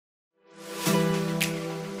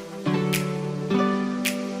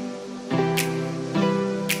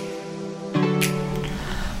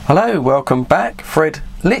Hello, welcome back. Fred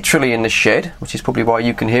literally in the shed, which is probably why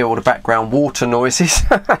you can hear all the background water noises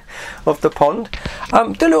of the pond. Do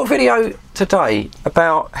a little video today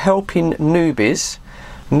about helping newbies,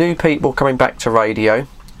 new people coming back to radio,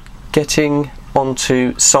 getting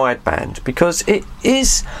onto sideband, because it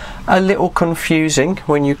is a little confusing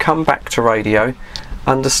when you come back to radio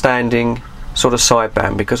understanding sort of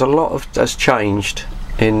sideband, because a lot has changed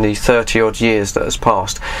in the 30 odd years that has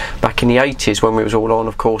passed. Back in the 80s when we was all on,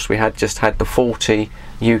 of course, we had just had the 40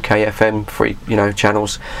 UK FM free,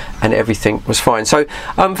 channels, and everything was fine. So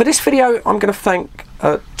for this video I'm going to thank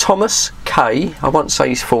Thomas K, I won't say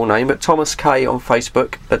his full name, but Thomas K on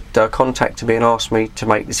Facebook that contacted me and asked me to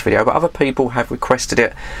make this video, but other people have requested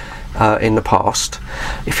it in the past.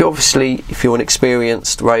 If you're an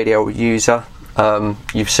experienced radio user,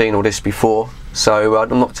 you've seen all this before, so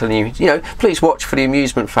I'm not telling you, please watch for the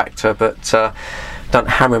amusement factor, but don't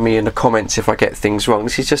hammer me in the comments if I get things wrong.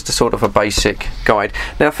 This is just a sort of a basic guide.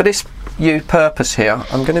 Now for this purpose here,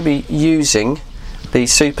 I'm going to be using the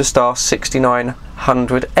Superstar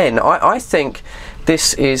 6900N. I think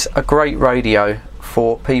this is a great radio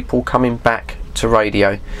for people coming back to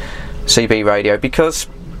radio, CB radio, because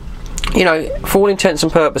for all intents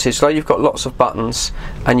and purposes, so you've got lots of buttons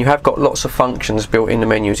and you have got lots of functions built in the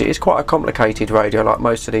menus. It is quite a complicated radio, like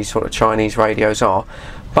most of these sort of Chinese radios are,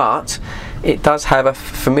 but it does have a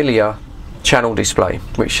familiar channel display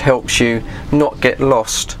which helps you not get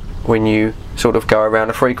lost when you sort of go around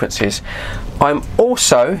the frequencies. I'm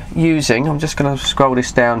also using, I'm just going to scroll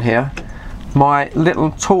this down here, my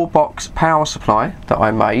little toolbox power supply that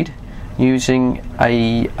I made using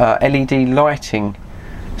a LED lighting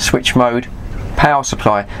switch mode power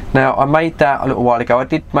supply. Now I made that a little while ago. I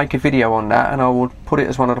did make a video on that and I will put it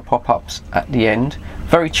as one of the pop-ups at the end.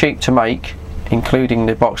 Very cheap to make, including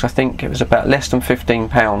the box. I think it was about less than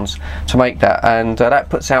 £15 to make that, and that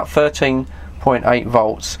puts out 13.8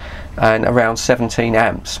 volts and around 17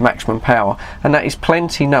 amps maximum power, and that is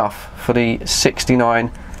plenty enough for the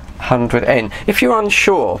 6900N. If you're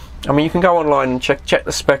unsure, you can go online and check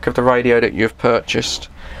the spec of the radio that you've purchased,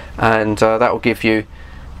 and that will give you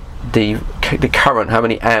the current, how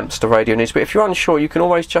many amps the radio needs. But if you're unsure, you can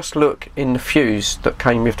always just look in the fuse that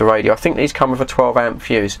came with the radio. I think these come with a 12 amp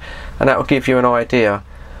fuse, and that will give you an idea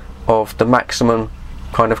of the maximum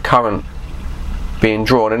kind of current being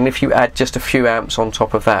drawn, and if you add just a few amps on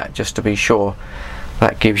top of that, just to be sure,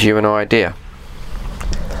 that gives you an idea.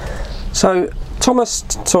 So Thomas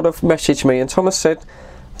sort of messaged me, and Thomas said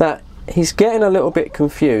that he's getting a little bit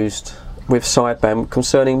confused with sideband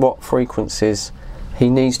concerning what frequencies he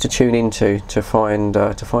needs to tune into to find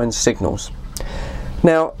signals.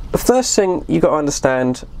 Now the first thing you got to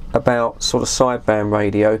understand about sort of sideband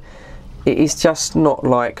radio, it is just not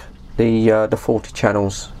like the 40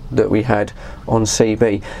 channels that we had on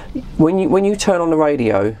CB. When you turn on the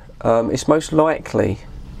radio, it's most likely,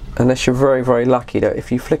 unless you're very, very lucky, that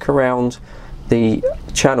if you flick around the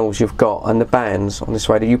channels you've got and the bands on this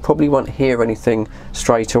radio, you probably won't hear anything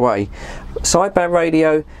straight away. Sideband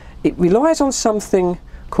radio, it relies on something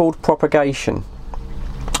called propagation.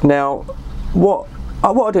 Now what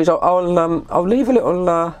I'll do is I'll leave a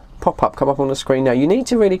little pop-up come up on the screen now. You need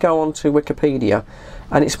to really go on to Wikipedia,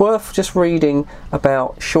 and it's worth just reading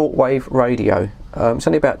about shortwave radio. It's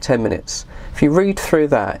only about 10 minutes. If you read through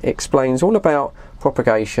that, it explains all about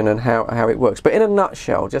propagation and how it works. But in a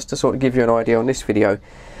nutshell, just to sort of give you an idea on this video,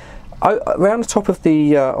 around the top of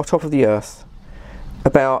the Earth,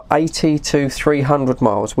 about 80 to 300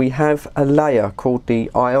 miles, we have a layer called the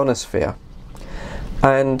ionosphere,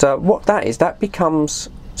 and what that is, that becomes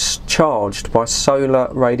charged by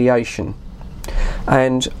solar radiation,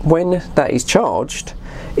 and when that is charged,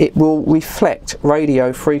 it will reflect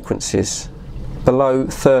radio frequencies below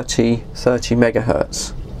 30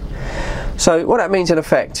 megahertz. So what that means in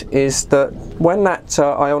effect is that when that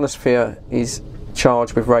ionosphere is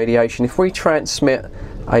charged with radiation, if we transmit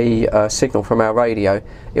a signal from our radio,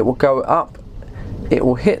 it will go up, it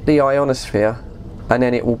will hit the ionosphere, and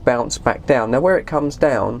then it will bounce back down. Now where it comes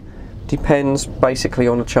down depends basically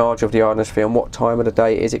on the charge of the ionosphere and what time of the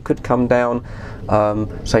day it is. It could come down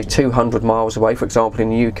say 200 miles away. For example,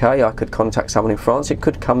 in the UK, I could contact someone in France. It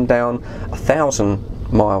could come down 1,000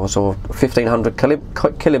 miles or 1,500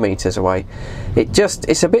 kilometers away.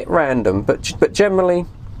 It's a bit random, but generally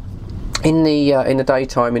in the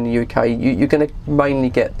daytime in the UK, you're going to mainly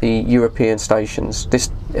get the European stations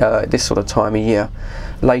this sort of time of year.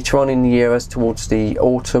 Later on in the year, as towards the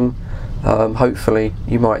autumn, hopefully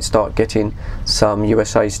you might start getting some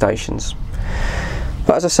USA stations.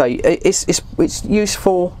 But as I say, it's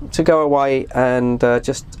useful to go away and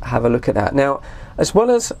just have a look at that. Now, as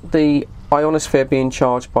well as the ionosphere being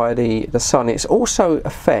charged by the sun, it's also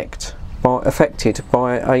affected by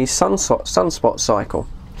a sunspot cycle.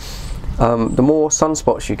 The more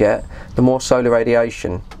sunspots you get, the more solar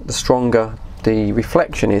radiation, the stronger the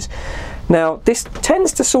reflection is. Now this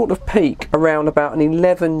tends to sort of peak around about an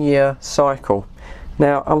 11-year cycle.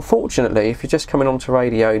 Now unfortunately, if you're just coming onto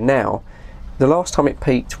radio now, the last time it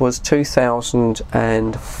peaked was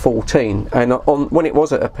 2014, and when it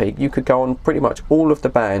was at a peak, you could go on pretty much all of the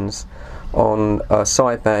bands on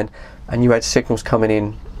sideband, and you had signals coming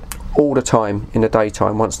in all the time in the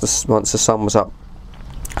daytime once the sun was up.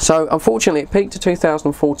 So unfortunately it peaked to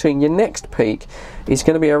 2014. Your next peak is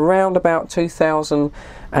going to be around about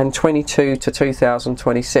 2022 to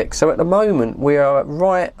 2026. So at the moment we are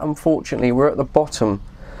unfortunately we're at the bottom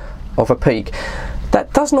of a peak.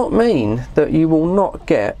 That does not mean that you will not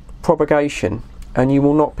get propagation and you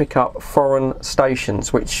will not pick up foreign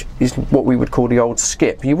stations, which is what we would call the old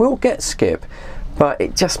skip. You will get skip, but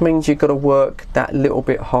it just means you've got to work that little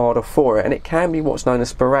bit harder for it, and it can be what's known as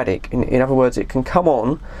sporadic. In other words, it can come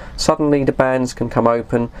on, suddenly the bands can come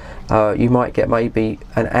open, you might get maybe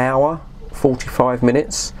an hour, 45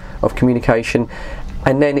 minutes of communication,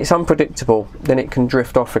 and then it's unpredictable, then it can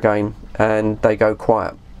drift off again and they go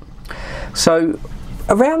quiet. So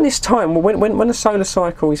around this time, when the solar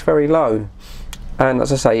cycle is very low, and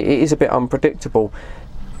as I say, it is a bit unpredictable,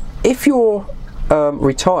 if you're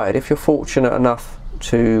retired, if you're fortunate enough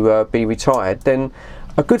to be retired, then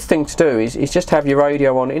a good thing to do is just have your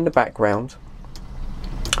radio on in the background,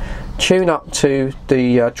 tune up to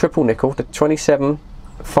the triple nickel, the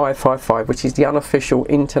 27555, which is the unofficial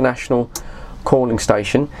international calling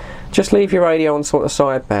station. Just leave your radio on sort of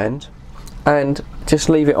sideband and just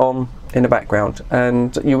leave it on in the background,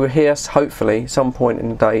 and you will hear, hopefully some point in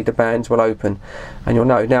the day, the bands will open and you'll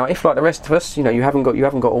know. Now if, like the rest of us, you know, you haven't got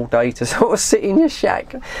all day to sort of sit in your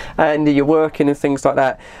shack and you're working and things like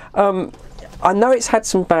that, I know it's had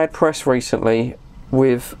some bad press recently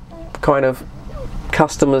with kind of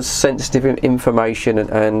customers' sensitive information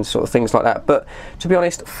and sort of things like that, but to be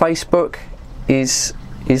honest, Facebook is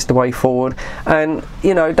the way forward. And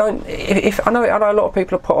you know, I know a lot of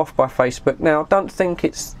people are put off by Facebook now. Don't think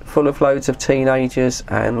it's full of loads of teenagers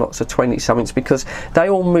and lots of 20-somethings, because they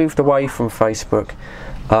all moved away from Facebook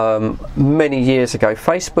many years ago.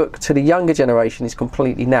 Facebook to the younger generation is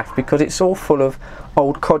completely naff, because it's all full of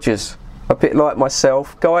old codgers, a bit like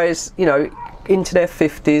myself, guys, you know, into their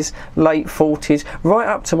 50s, late 40s, right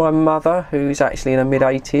up to my mother, who's actually in her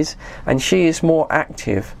mid-80s, and she is more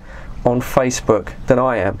active on Facebook than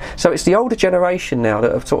I am. So it's the older generation now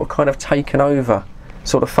that have sort of kind of taken over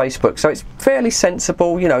sort of Facebook. So it's fairly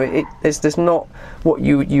sensible, you know, there's not what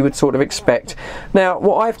you would sort of expect. Now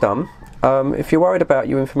what I've done, if you're worried about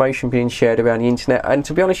your information being shared around the internet, and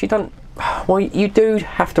to be honest, you do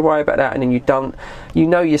have to worry about that, and then you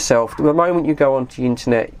know yourself, the moment you go onto the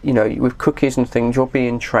internet, you know, with cookies and things, you're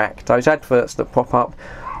being tracked. Those adverts that pop up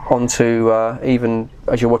onto, even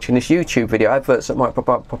as you're watching this YouTube video, adverts that might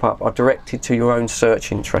pop up are directed to your own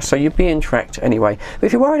search interest, so you're being tracked anyway. But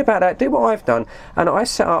if you're worried about that, do what I've done, and I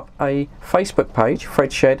set up a Facebook page,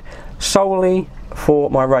 Fred Shed, solely for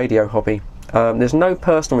my radio hobby. There's no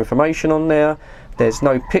personal information on there, there's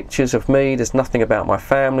no pictures of me, there's nothing about my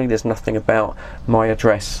family, there's nothing about my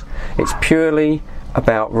address. It's purely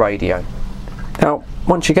about radio. Now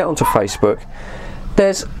once you get onto Facebook,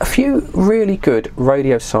 there's a few really good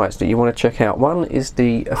radio sites that you want to check out. One is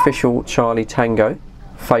the official Charlie Tango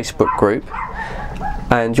Facebook group,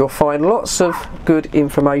 and you'll find lots of good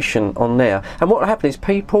information on there. And what will happen is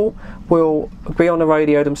people will be on the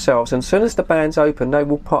radio themselves, and as soon as the band's open, they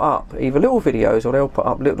will put up either little videos, or they'll put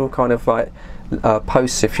up little kind of like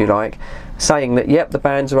posts, if you like, saying that yep, the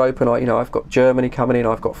bands are open. You know, I've got Germany coming in,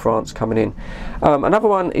 I've got France coming in. Another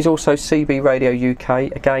one is also CB Radio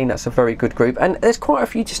UK. Again, that's a very good group, and there's quite a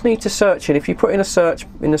few. You just need to search in. If you put in a search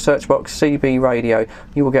in the search box CB Radio,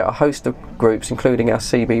 you will get a host of groups, including our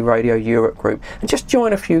CB Radio Europe group, and just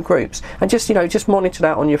join a few groups, and just, you know, just monitor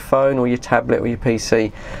that on your phone or your tablet or your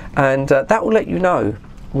PC, and that will let you know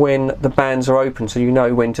when the bands are open, so you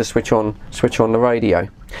know when to switch on the radio.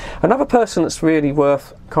 Another person that's really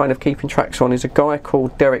worth kind of keeping tracks on is a guy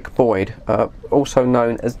called Derek Boyd, also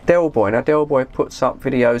known as Dellboy. Now Dellboy puts up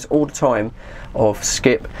videos all the time of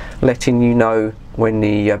skip, letting you know when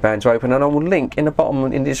the bands are open, and I will link in the bottom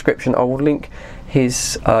in the description, I will link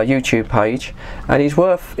his YouTube page, and he's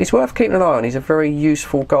worth keeping an eye on. He's a very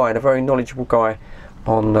useful guy and a very knowledgeable guy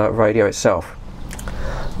on radio itself.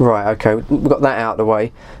 Right, okay, we've got that out of the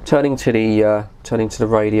way. Turning to the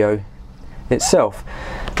radio itself.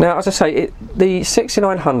 Now, as I say, the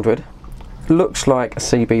 6900 looks like a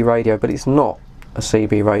CB radio, but it's not. a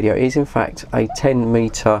CB radio. It is in fact a 10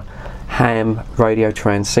 metre ham radio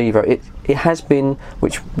transceiver. It has been,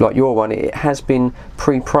 which like your one, it has been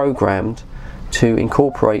pre-programmed to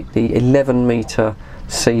incorporate the 11 metre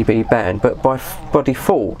CB band, but by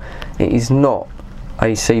default it is not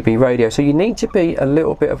a CB radio, so you need to be a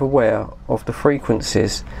little bit of aware of the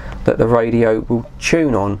frequencies that the radio will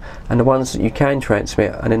tune on, and the ones that you can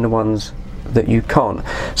transmit and then the ones that you can't.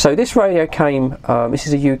 So this radio came, this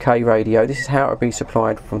is a UK radio, this is how it would be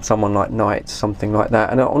supplied from someone like Knights, something like that,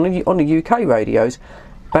 and on the UK radios,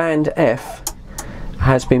 band F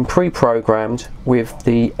has been pre-programmed with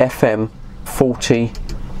the FM 40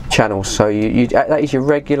 channels, so that is your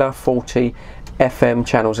regular 40 FM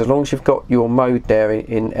channels. As long as you've got your mode there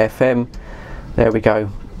in FM, there we go,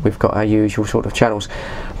 we've got our usual sort of channels.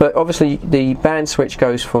 But obviously the band switch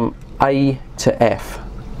goes from A to F,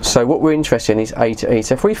 so what we're interested in is A to E.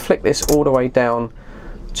 So if we flick this all the way down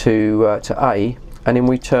to A, and then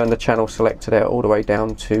we turn the channel selector there all the way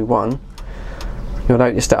down to 1, you'll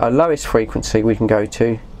notice that our lowest frequency we can go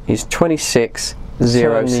to is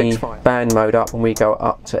 26.065. Band mode up and we go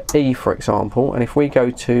up to E, for example, and if we go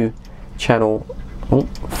to channel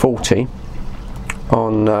 40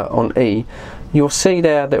 on E, you'll see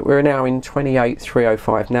there that we're now in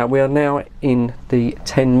 28.305. Now we are now in the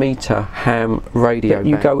 10 metre ham radio band.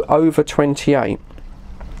 You go over 28,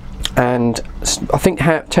 and I think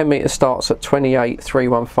 10 metres starts at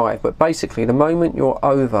 28.315, but basically the moment you're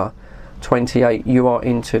over 28 you are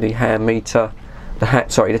into the ham metre,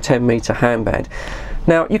 the 10 metre ham band.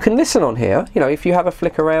 Now you can listen on here, you know, if you have a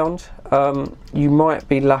flick around, you might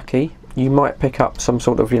be lucky, you might pick up some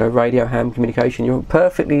sort of, you know, radio ham communication. You're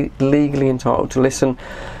perfectly legally entitled to listen,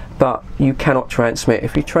 but you cannot transmit.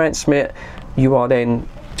 If you transmit, you are then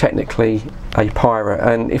technically a pirate,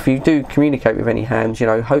 and if you do communicate with any hams, you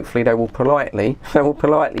know, hopefully they will politely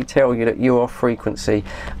tell you that you are frequency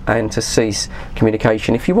and to cease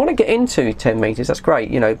communication. If you want to get into 10 metres, that's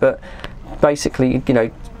great, you know, but basically, you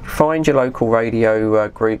know, find your local radio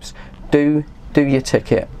groups, do your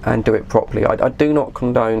ticket and do it properly. I do not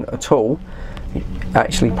condone at all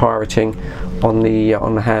actually pirating on the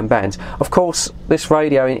ham bands. Of course, this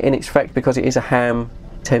radio in its effect, because it is a ham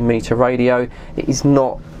 10 metre radio, it is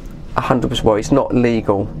not 100%, well, it's not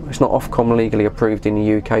legal, it's not Ofcom legally approved in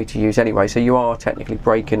the UK to use anyway, so you are technically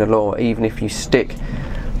breaking the law even if you stick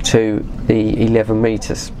to the 11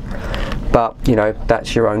 metres, but you know,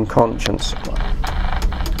 that's your own conscience.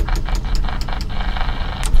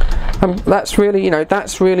 That's really, you know,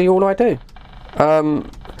 that's really all I do.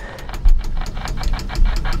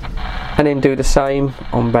 And then do the same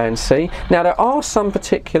on band C. Now there are some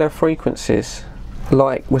particular frequencies,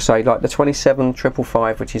 like we'll say, like the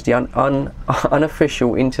 27.555, which is the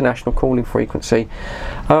unofficial international calling frequency.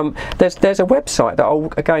 There's a website that I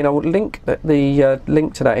will link the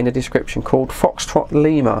link to that in the description, called Foxtrot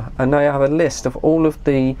Lima, and they have a list of all of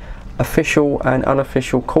the official and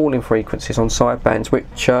unofficial calling frequencies on sidebands,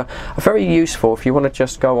 which are very useful if you want to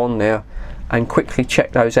just go on there and quickly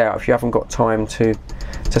check those out if you haven't got time to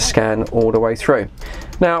scan all the way through.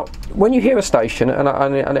 Now when you hear a station,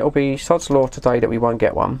 and it'll be sod's law today that we won't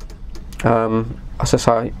get one, as I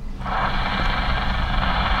say,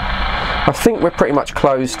 I think we're pretty much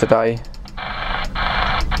closed today.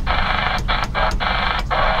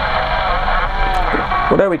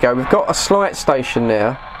 Well, there we go, we've got a slight station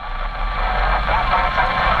there.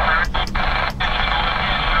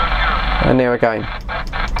 And there again.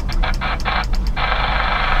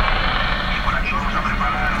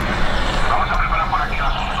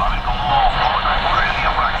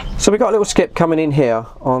 So we've got a little skip coming in here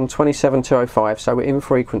on 27.205, so we're in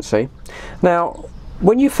frequency. Now,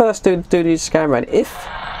 when you first do these scan round, if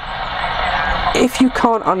you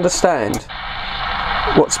can't understand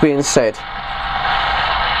what's being said,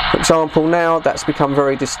 for example, now that's become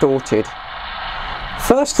very distorted,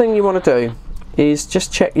 first thing you want to do is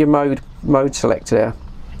just check your mode selector there,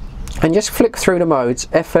 and just flick through the modes: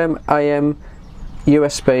 FM, AM,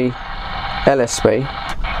 USB, LSB.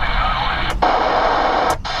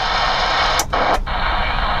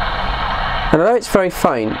 And although it's very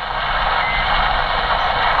faint,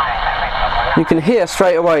 you can hear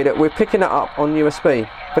straight away that we're picking it up on USB,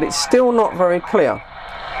 but it's still not very clear.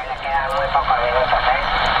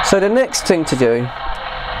 So the next thing to do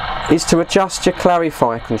is to adjust your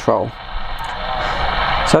clarify control.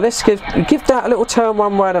 So let's give that a little turn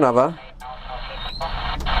one way and another.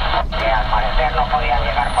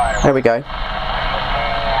 There we go.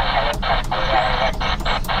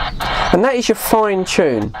 And that is your fine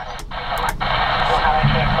tune.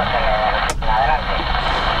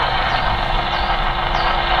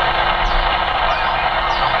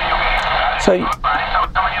 So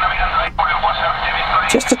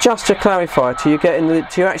just adjust your clarifier till you get in the,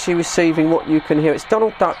 till you're actually receiving what you can hear. It's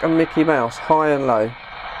Donald Duck and Mickey Mouse, high and low.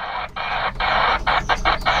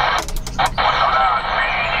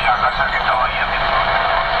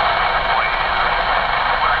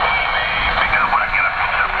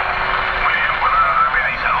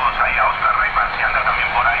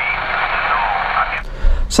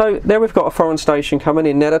 So there we've got a foreign station coming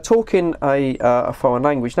in. Now they're talking a foreign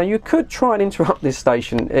language. Now you could try and interrupt this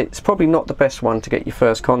station. It's probably not the best one to get your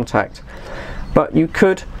first contact, but you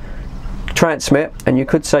could transmit and you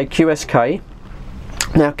could say QSK.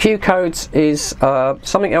 Now Q codes is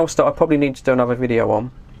something else that I probably need to do another video on.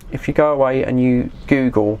 If you go away and you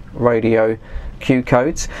Google radio Q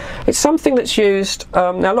codes, it's something that's used.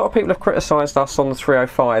 Now a lot of people have criticised us on the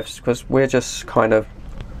 305s because we're just kind of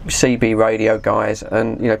CB radio guys,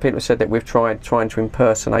 and you know, people have said that we've trying to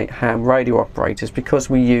impersonate ham radio operators because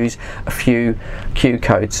we use a few Q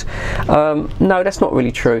codes. No, that's not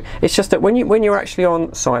really true. It's just that when you're actually on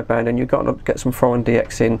sideband and you've got to get some foreign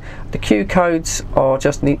DX in, the Q codes are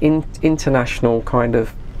just the international kind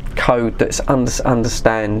of code that's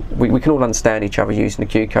understand. We can all understand each other using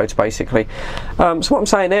the Q codes basically. So what I'm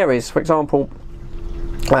saying there is, for example,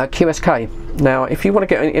 QSK. Now, if you want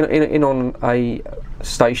to get in on a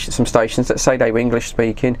station, some stations that say they were English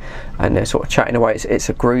speaking and they're sort of chatting away, it's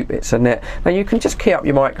a group, it's a net. Now you can just key up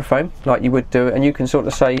your microphone like you would do, and you can sort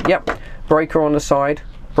of say, yep, breaker on the side,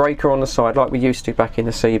 like we used to back in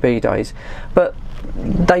the CB days. But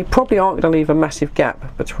they probably aren't going to leave a massive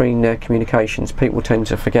gap between their communications. People tend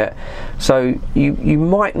to forget, so you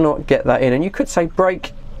might not get that in. And you could say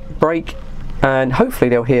break, and hopefully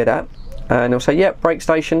they'll hear that and they'll say, yep, break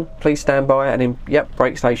station, please stand by, and then yep,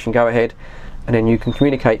 break station, go ahead. And then you can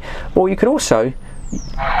communicate. Or you can also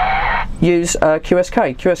use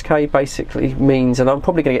QSK. QSK basically means, and I'm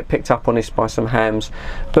probably going to get picked up on this by some hams,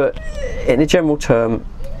 but in a general term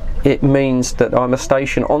it means that I'm a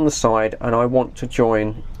station on the side and I want to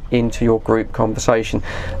join into your group conversation.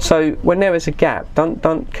 So when there is a gap,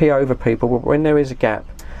 don't key over people, but when there is a gap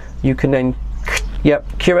you can then yep,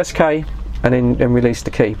 QSK, and then release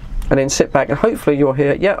the key, and then sit back and hopefully you'll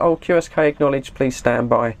hear, yeah, oh, QSK acknowledged, please stand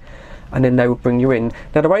by. And then they will bring you in.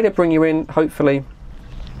 Now the way they bring you in, hopefully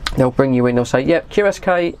they'll bring you in, they'll say, yep,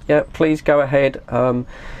 QSK, yep, please go ahead.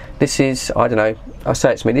 This is, I don't know, I'll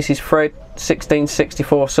say it to me, this is Fred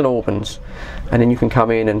 1664 St Albans. And then you can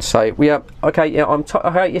come in and say, well, yeah, okay, yeah,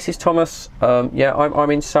 okay, this is Thomas, yeah,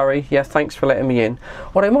 I'm in Surrey, yeah, thanks for letting me in.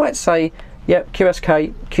 Or they might say, yep,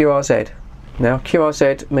 QSK, QRZ. Now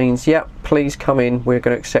QRZ means, yep, please come in, we're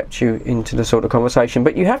going to accept you into the sort of conversation.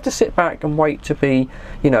 But you have to sit back and wait to be,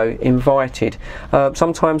 you know, invited.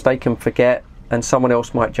 Sometimes they can forget and someone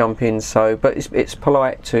else might jump in, so, but it's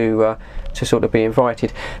polite to sort of be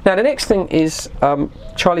invited. Now the next thing is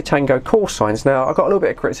Charlie Tango call signs. Now I got a little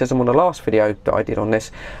bit of criticism on the last video that I did on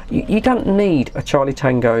this. You don't need a Charlie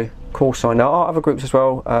Tango call sign. There are other groups as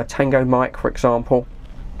well, Tango Mike for example.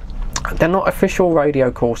 They're not official radio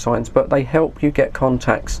call signs, but they help you get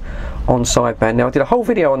contacts on sideband. Now I did a whole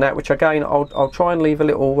video on that, which again I'll try and leave a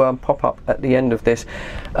little pop-up at the end of this.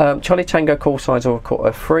 Charlie Tango call signs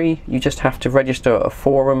are free. You just have to register at a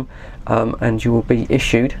forum and you will be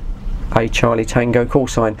issued a Charlie Tango call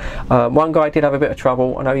sign. One guy did have a bit of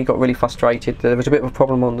trouble. I know he got really frustrated. There was a bit of a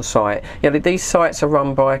problem on the site. Yeah, these sites are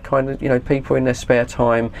run by kind of, you know, people in their spare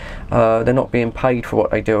time. They're not being paid for what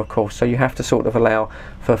they do, of course, so you have to sort of allow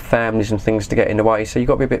for families and things to get in the way, so you've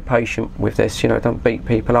got to be a bit patient with this, you know, don't beat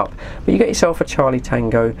people up. But you get yourself a Charlie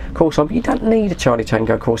Tango call sign, but you don't need a Charlie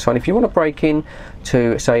Tango call sign. If you want to break in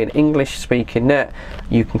to, say, an English speaking net,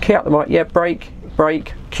 you can key up the mic, yeah, break,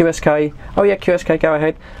 QSK, oh yeah, QSK, go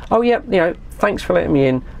ahead, oh yeah, you know, thanks for letting me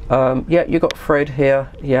in, yeah, you got Fred here,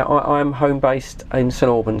 yeah, I'm home based in St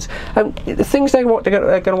Albans. The things they're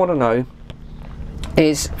going to want to know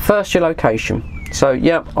is first your location. So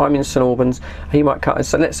yeah, I'm in St Albans. He might cut,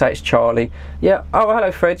 so let's say it's Charlie. Yeah, oh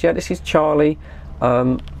hello Fred, yeah, this is Charlie,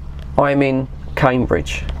 I'm in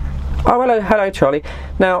Cambridge. Oh hello Charlie.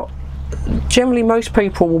 Now generally most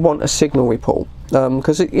people will want a signal report,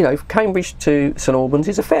 because you know, Cambridge to St Albans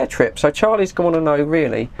is a fair trip, so Charlie's going to know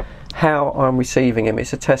really how I'm receiving him.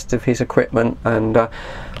 It's a test of his equipment, and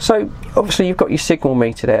so obviously you've got your signal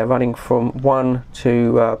meter there running from 1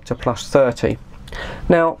 to plus 30.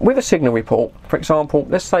 Now with a signal report, for example,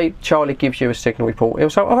 let's say Charlie gives you a signal report. He'll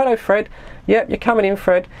say, oh hello Fred, yep, you're coming in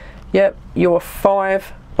Fred, yep, you're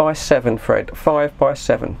 5 by 7 Fred, 5 by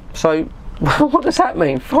 7. So what does that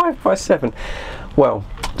mean, 5 by 7? Well,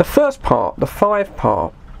 the first part, the 5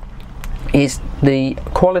 part, is the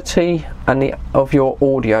quality and of your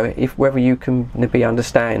audio, if whether you can be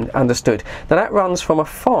understood. Now that runs from a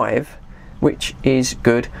 5, which is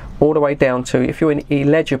good, all the way down to, if you're in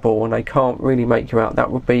illegible and they can't really make you out, that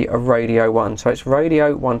would be a radio 1. So it's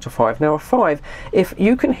radio 1 to 5. Now a 5, if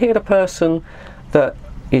you can hear the person that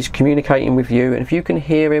is communicating with you, and if you can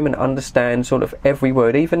hear him and understand sort of every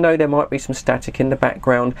word, even though there might be some static in the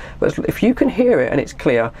background, but if you can hear it and it's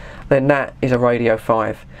clear, then that is a radio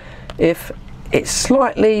 5. If it's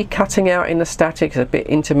slightly cutting out in the static, it's a bit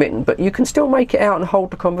intermittent, but you can still make it out and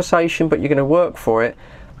hold the conversation, but you're going to work for it,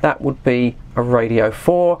 that would be a radio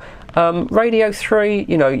 4. Radio 3,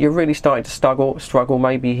 you know, you're really starting to struggle,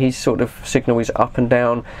 maybe his sort of signal is up and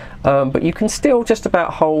down, but you can still just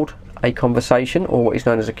about hold a conversation, or what is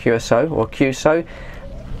known as a QSO or QSO.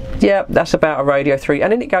 Yeah, that's about a radio 3,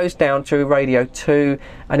 and then it goes down to radio 2,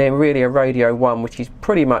 and then really a radio 1, which is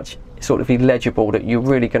pretty much sort of illegible, that you're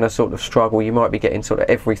really going to sort of struggle. You might be getting sort of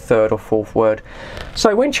every 3rd or 4th word.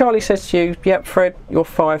 So when Charlie says to you, yep, Fred, you're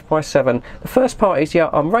 5 by 7, the first part is, yeah,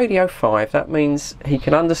 I'm radio 5. That means he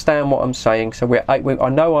can understand what I'm saying, so I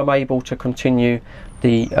know I'm able to continue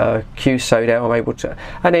the QSO there, I'm able to.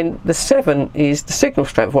 And then the 7 is the signal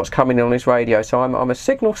strength, what's coming in on his radio. So I'm a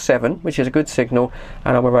signal 7, which is a good signal,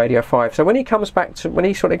 and I'm a radio 5. So when he comes back to, when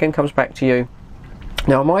he sort of again comes back to you,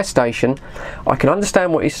 now on my station, I can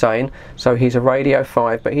understand what he's saying, so he's a radio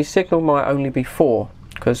 5, but his signal might only be 4,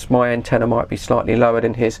 because my antenna might be slightly lower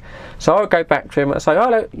than his. So I'll go back to him and say,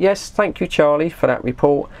 hello, yes, thank you Charlie for that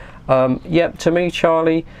report. Yep, to me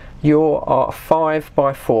Charlie, you're 5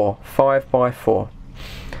 by 4, 5 by 4.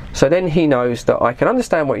 So then he knows that I can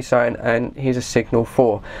understand what he's saying, and here's a signal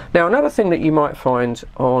 4. Now another thing that you might find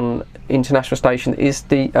on international station is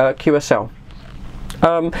the QSL.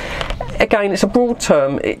 Again, it's a broad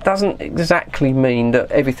term. It doesn't exactly mean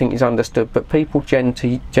that everything is understood, but people tend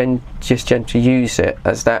to use it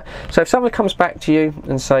as that. So if someone comes back to you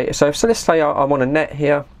and say, so let's say I'm on a net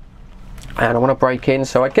here and I want to break in,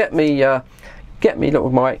 so I get me little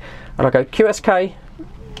mic and I go QSK,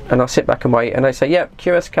 and I sit back and wait, and they say, yep,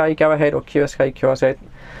 QSK, go ahead, or QSK, QRZ,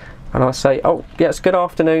 and I say, oh yes, good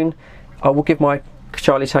afternoon. I will give my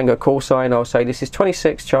Charlie Tango call sign. I'll say this is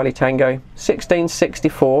 26 Charlie Tango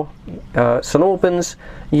 1664 St Albans,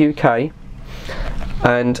 UK,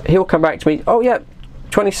 and he'll come back to me, oh yeah,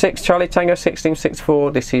 26 Charlie Tango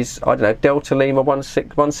 1664, this is, I don't know, Delta Lima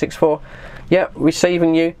 164, yeah,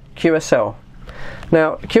 receiving you, QSL.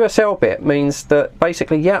 Now QSL bit means that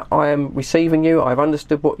basically, yeah, I am receiving you, I've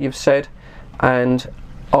understood what you've said, and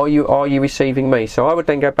are you receiving me? So I would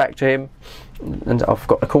then go back to him, and I've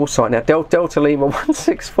got the call sign now, Delta Lima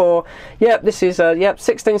 164, yep, this is yep,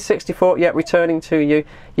 1664, yep, returning to you,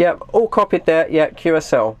 yep, all copied there, yep,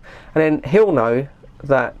 QSL, and then he'll know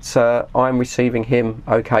that I'm receiving him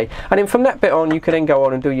okay. And then from that bit on, you can then go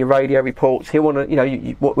on and do your radio reports. He'll want to, you know,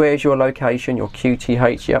 where's your location, your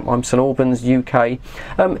QTH, yep, I'm St Albans, UK.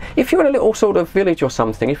 If you're in a little sort of village or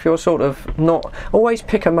something, if you're sort of not, always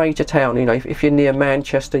pick a major town, you know, if you're near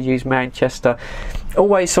Manchester, use Manchester.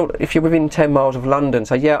 Always sort of, if you're within 10 miles of London,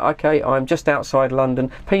 say, yeah, okay, I'm just outside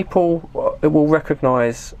London. People will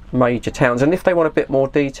recognise major towns, and if they want a bit more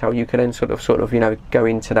detail, you can then sort of, you know, go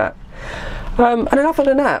into that. And then other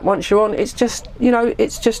than that, once you're on, it's just, you know,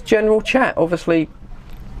 it's just general chat. Obviously,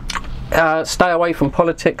 stay away from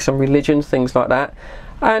politics and religion, things like that.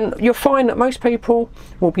 And you'll find that most people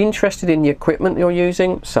will be interested in the equipment you're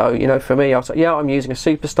using. So, you know, for me, I'll say, yeah, I'm using a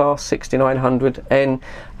Superstar 6900N.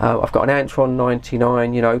 I've got an Antron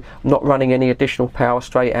 99, you know, I'm not running any additional power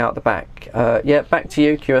straight out the back. Yeah, back to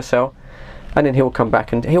you, QSL. And then he'll come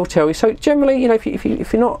back and he'll tell you. So generally, you know, if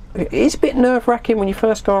you're not, it's a bit nerve-wracking when you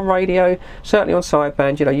first go on radio, certainly on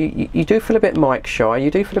sideband, you know, you do feel a bit mic shy,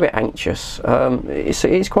 you do feel a bit anxious.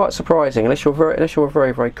 It's quite surprising, unless you're a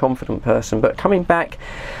very, very confident person. But coming back,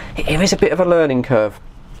 it is a bit of a learning curve.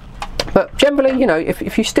 But generally, you know,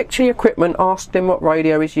 if you stick to your equipment, ask them what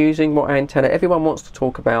radio is using, what antenna. Everyone wants to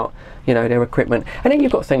talk about, you know, their equipment. And then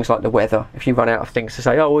you've got things like the weather. If you run out of things to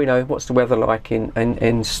say, oh, you know, what's the weather like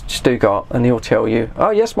in Stuttgart? And he'll tell you, oh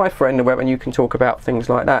yes, my friend, the weather, and you can talk about things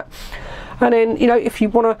like that. And then, you know, if you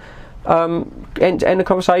want to end the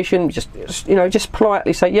conversation, just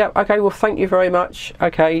politely say, yeah, okay, well, thank you very much,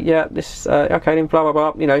 okay, yeah, this okay, then blah blah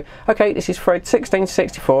blah, you know, okay, this is Fred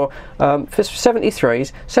 1664 for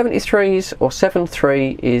 73s or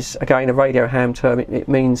 73 is again a radio ham term. It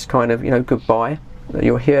means kind of, you know, goodbye.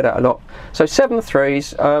 You'll hear that a lot. So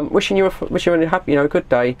 73s, wishing you a happy, you know, good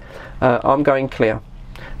day, I'm going clear.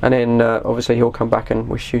 And then obviously he'll come back and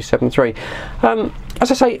wish you 73. As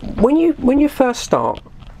I say, when you first start,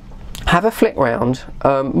 have a flick round,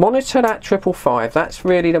 monitor that 555. That's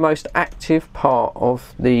really the most active part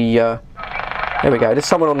of the there we go, there's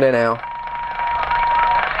someone on there now.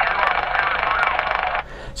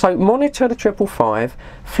 So monitor the 555,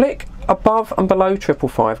 flick above and below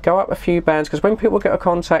 555, go up a few bands, because when people get a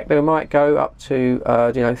contact they might go up to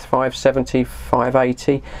you know, 570,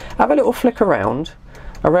 580. Have a little flick around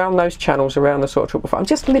those channels, around the sort of 555, and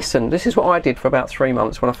just listen. This is what I did for about 3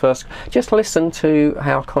 months when I first just listened to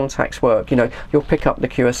how contacts work. You know, you'll pick up the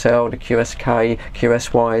QSL, the QSK,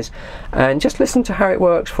 QSYs, and just listen to how it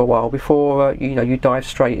works for a while before you know, you dive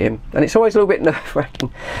straight in. And it's always a little bit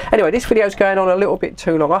nerve-wracking. Anyway, this video's going on a little bit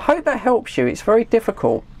too long. I hope that helps you. It's very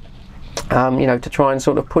difficult, you know, to try and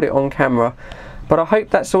sort of put it on camera, but I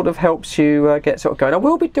hope that sort of helps you get sort of going. I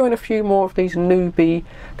will be doing a few more of these newbie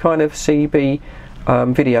kind of CB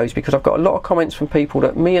videos, because I've got a lot of comments from people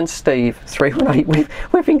that me and Steve 318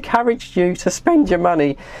 we've encouraged you to spend your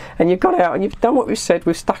money, and you've gone out and you've done what we've said.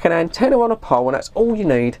 We've stuck an antenna on a pole, and that's all you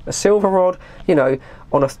need. A silver rod, you know,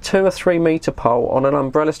 on a 2 or 3 metre pole, on an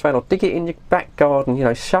umbrella strand, or dig it in your back garden, you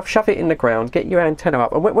know, shove it in the ground, get your antenna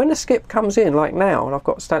up, and when the skip comes in, like now, and I've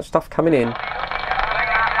got stuff coming in,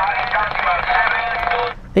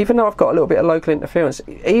 even though I've got a little bit of local interference,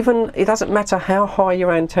 even it doesn't matter how high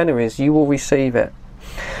your antenna is, you will receive it.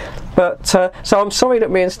 But so I'm sorry that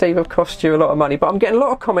me and Steve have cost you a lot of money, but I'm getting a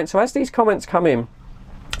lot of comments. So as these comments come in,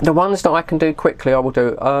 the ones that I can do quickly I will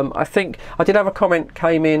do. I think I did have a comment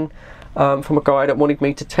came in from a guy that wanted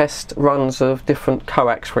me to test runs of different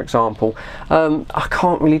coax, for example. I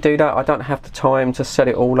can't really do that. I don't have the time to set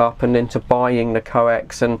it all up and then to buying the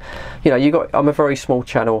coax, and you know, I'm a very small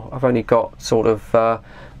channel. I've only got sort of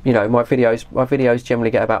you know, my videos generally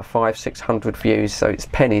get about 500-600 views, so it's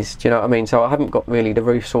pennies, do you know what I mean? So I haven't got really the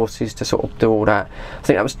resources to sort of do all that. I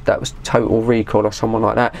think that was Total Recall or someone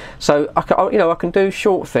like that. So you know, I can do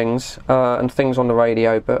short things and things on the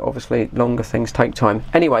radio, but obviously longer things take time.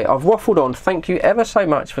 Anyway, I've waffled on. Thank you ever so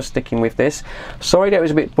much for sticking with this. Sorry that it was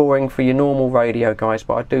a bit boring for your normal radio guys,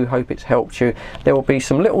 but I do hope it's helped you. There will be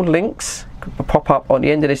some little links pop up on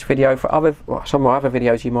the end of this video for some of my other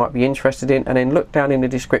videos you might be interested in, and then look down in the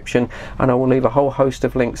description and I will leave a whole host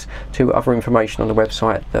of links to other information on the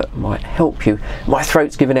website that might help you. My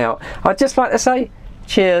throat's giving out. I'd just like to say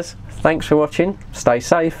cheers, thanks for watching, stay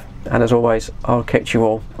safe, and as always I'll catch you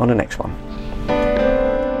all on the next one.